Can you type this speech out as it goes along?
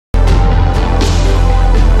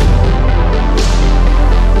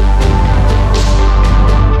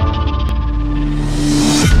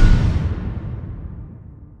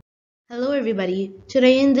everybody.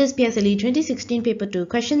 Today in this PSLE 2016 paper 2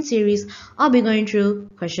 question series, I'll be going through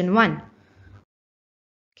question 1.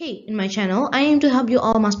 Okay, in my channel, I aim to help you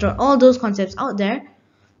all master all those concepts out there.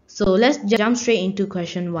 So let's jump straight into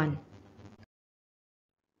question 1.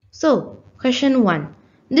 So, question 1.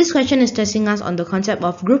 This question is testing us on the concept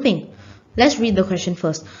of grouping. Let's read the question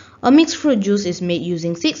first. A mixed fruit juice is made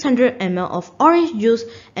using 600 ml of orange juice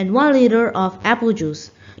and 1 liter of apple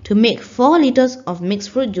juice. To make 4 liters of mixed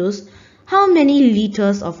fruit juice, how many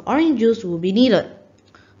liters of orange juice will be needed?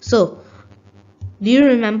 So, do you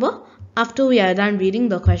remember? After we are done reading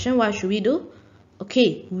the question, what should we do?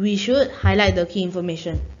 Okay, we should highlight the key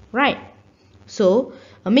information, right? So,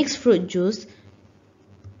 a mixed fruit juice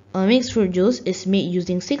is made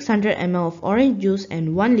using 600 ml of orange juice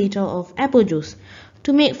and 1 liter of apple juice.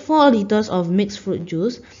 To make 4 liters of mixed fruit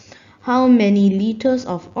juice, how many liters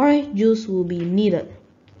of orange juice will be needed?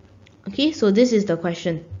 Okay, so this is the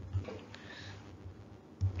question.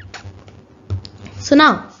 So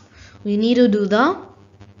now, we need to do the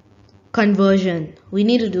conversion.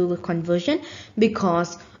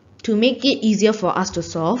 Because to make it easier for us to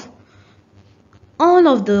solve, all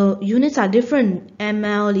of the units are different,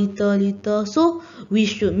 ml, liter, so we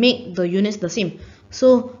should make the units the same.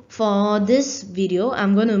 So for this video,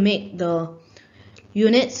 I'm going to make the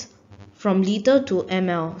units from liter to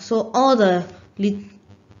ml. So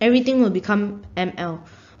everything will become ml.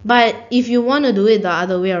 But if you want to do it the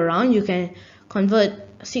other way around, you can convert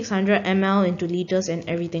 600 ml into liters and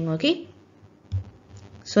everything, okay?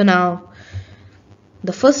 So now,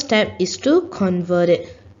 the first step is to convert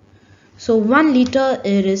it. So 1 liter,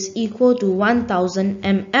 it is equal to 1000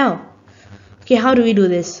 ml. Okay, how do we do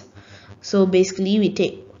this? So basically, we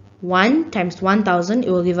take 1 times 1000, it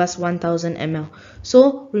will give us 1000 ml.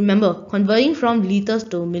 So remember, converting from liters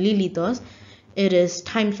to milliliters, it is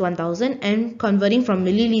times 1000, and converting from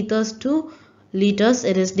milliliters to liters,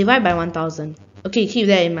 it is divided by 1000. Okay, keep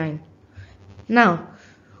that in mind. Now,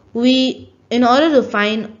 in order to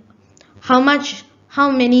find how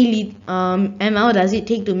many ml does it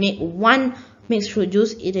take to make 1 mixed fruit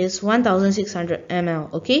juice, it is 1600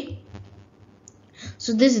 ml. Okay,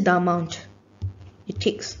 so this is the amount it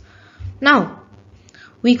takes. Now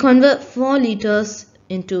we convert 4 liters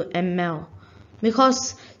into ml,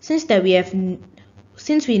 because since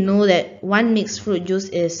we know that 1 mixed fruit juice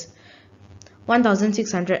is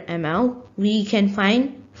 1600 ml, we can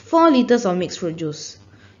find 4 liters of mixed fruit juice.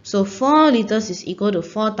 So 4 liters is equal to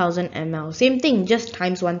 4000 ml. Same thing, just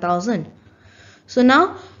times 1000. So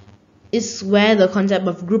now is where the concept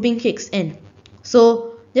of grouping kicks in.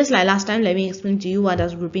 So just like last time, let me explain to you what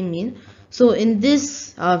does grouping mean. So in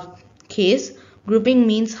this case, grouping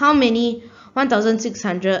means how many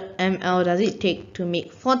 1600 ml does it take to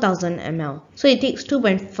make 4000 ml. So it takes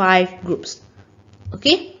 2.5 groups.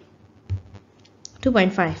 Okay,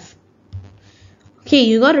 2.5. Okay,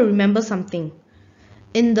 you got to remember something.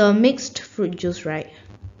 In the mixed fruit juice, right?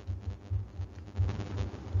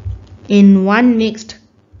 In 1 mixed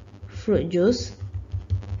fruit juice,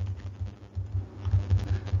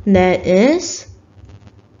 there is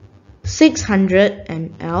 600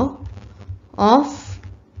 ml of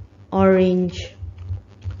orange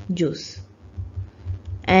juice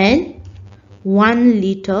and 1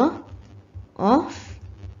 liter of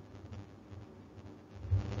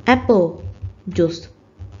apple juice,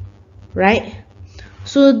 right?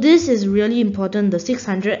 So this is really important, the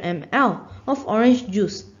 600 ml of orange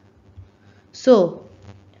juice. So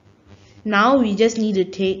now we just need to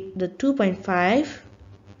take the 2.5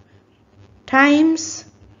 times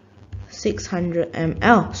 600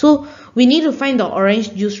 ml. So we need to find the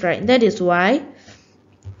orange juice, right? That is why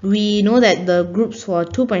we know that the groups for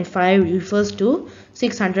 2.5 refers to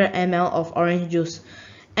 600 ml of orange juice.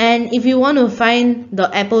 And if you want to find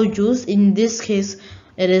the apple juice, in this case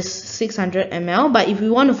it is 600 ml, but if we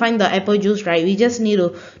want to find the apple juice, right, we just need to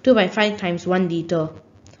 2.5 times 1 liter.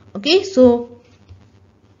 Okay, so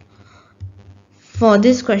for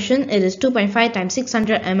this question, it is 2.5 times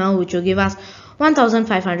 600 ml, which will give us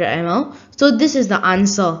 1500 ml. So this is the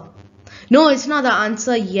answer. No, it's not the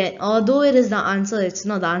answer yet. Although it is the answer, it's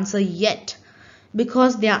not the answer yet,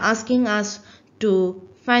 because they are asking us to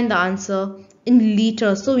find the answer in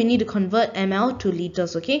liters. So we need to convert ml to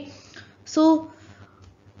liters. Okay, so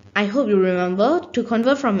I hope you remember, to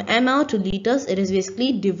convert from ml to liters, it is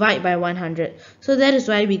basically divide by 100. So that is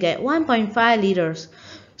why we get 1.5 liters.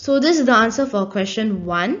 So this is the answer for question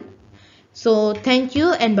 1. So thank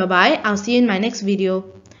you and bye-bye. I'll see you in my next video.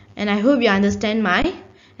 And I hope you understand my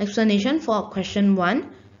explanation for question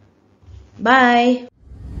 1. Bye.